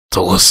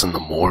To listen to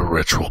more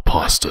ritual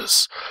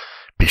pastas,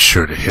 be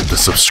sure to hit the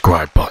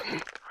subscribe button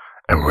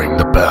and ring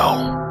the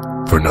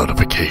bell for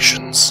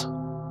notifications.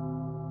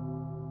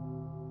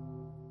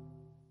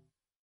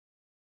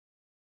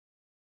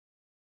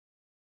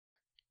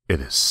 It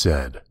is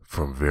said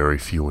from very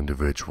few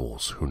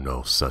individuals who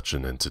know such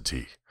an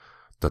entity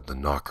that the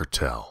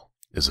Knockertell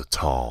is a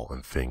tall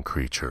and thin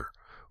creature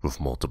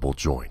with multiple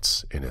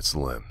joints in its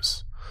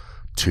limbs,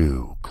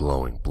 2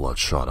 glowing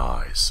bloodshot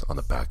eyes on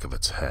the back of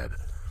its head,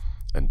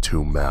 and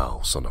 2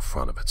 mouths on the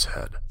front of its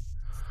head.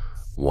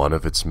 One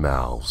of its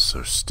mouths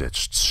are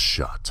stitched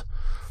shut.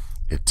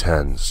 It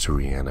tends to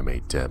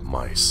reanimate dead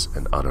mice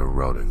and other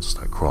rodents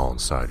that crawl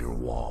inside your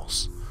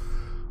walls.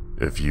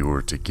 If you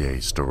were to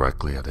gaze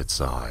directly at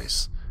its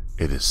eyes,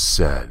 it is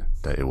said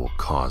that it will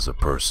cause a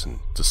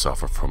person to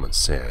suffer from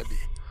insanity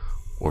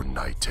or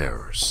night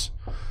terrors.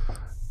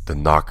 The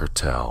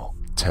Knockertell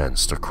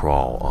tends to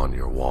crawl on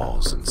your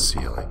walls and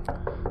ceiling,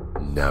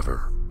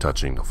 never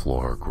touching the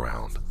floor or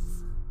ground.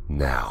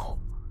 Now,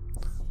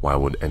 why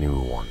would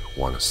anyone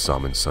want to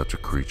summon such a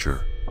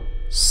creature?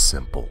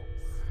 Simple.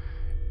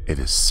 It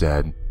is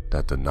said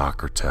that the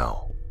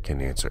Knockertell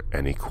can answer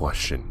any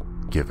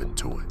question given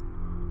to it.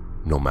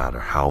 No matter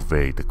how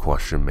vague the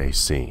question may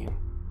seem,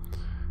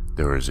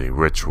 there is a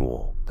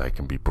ritual that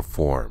can be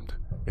performed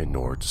in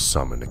order to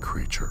summon the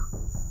creature.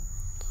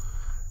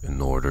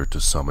 In order to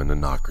summon the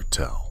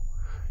Knockertell,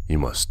 you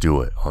must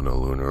do it on a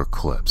lunar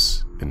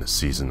eclipse in the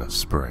season of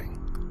spring.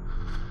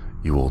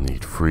 You will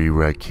need 3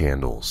 red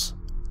candles,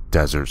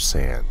 desert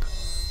sand,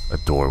 a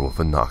door with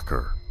a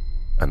knocker,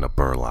 and a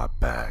burlap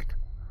bag.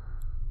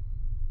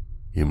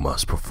 You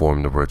must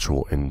perform the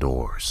ritual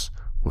indoors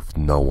with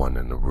no one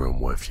in the room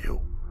with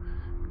you.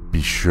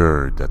 Be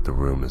sure that the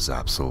room is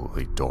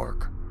absolutely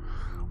dark.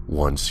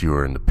 Once you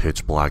are in the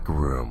pitch black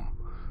room,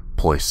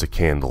 place the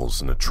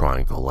candles in a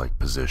triangle-like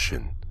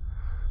position.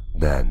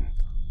 Then,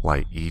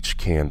 light each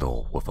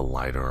candle with a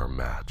lighter or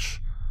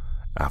match.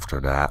 After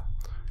that,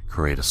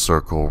 create a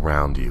circle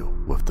around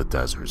you with the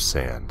desert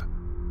sand.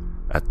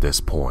 At this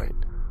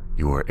point,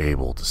 you are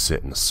able to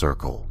sit in the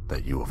circle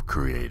that you have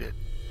created.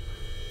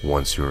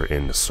 Once you are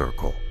in the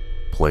circle,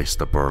 place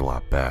the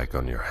burlap bag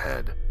on your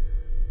head.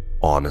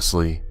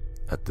 Honestly,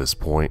 at this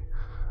point,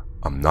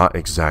 I'm not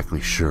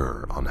exactly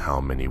sure on how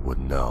many would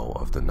know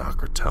of the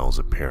Knockertell's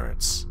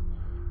appearance.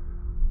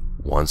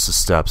 Once the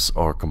steps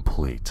are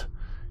complete,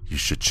 you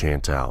should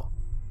chant out,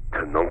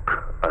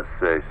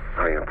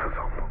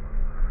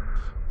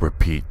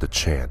 Repeat the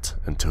chant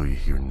until you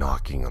hear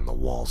knocking on the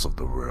walls of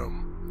the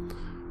room.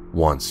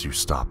 Once you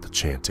stop the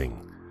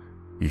chanting,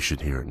 you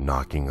should hear it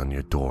knocking on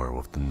your door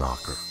with the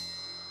knocker.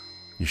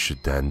 You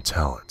should then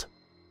tell it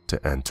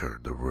to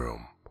enter the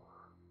room.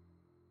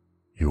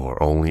 You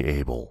are only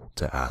able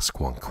to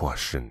ask one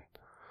question.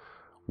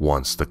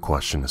 Once the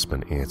question has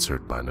been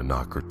answered by the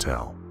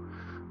Knockertell,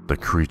 the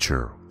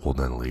creature will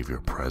then leave your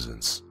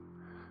presence.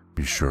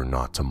 Be sure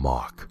not to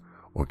mock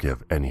or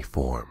give any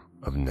form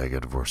of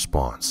negative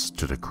response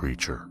to the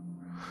creature.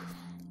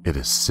 It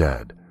is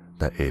said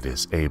that it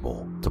is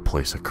able to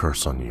place a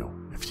curse on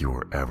you if you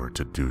were ever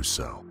to do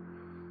so.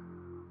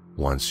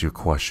 Once your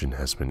question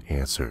has been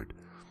answered,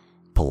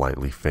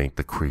 politely thank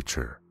the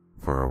creature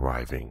for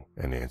arriving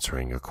and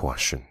answering your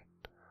question.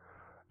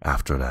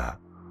 After that,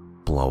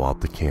 blow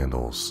out the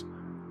candles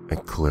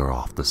and clear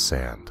off the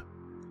sand.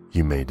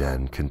 You may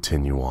then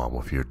continue on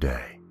with your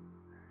day.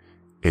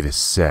 It is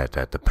said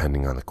that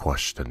depending on the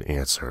question and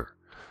answer,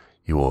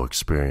 you will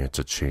experience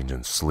a change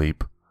in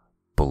sleep,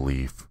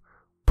 belief,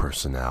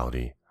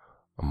 personality,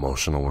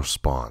 emotional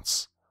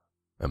response,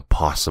 and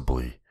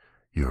possibly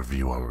your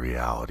view on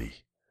reality.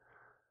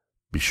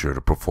 Be sure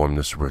to perform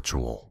this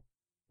ritual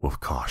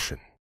with caution.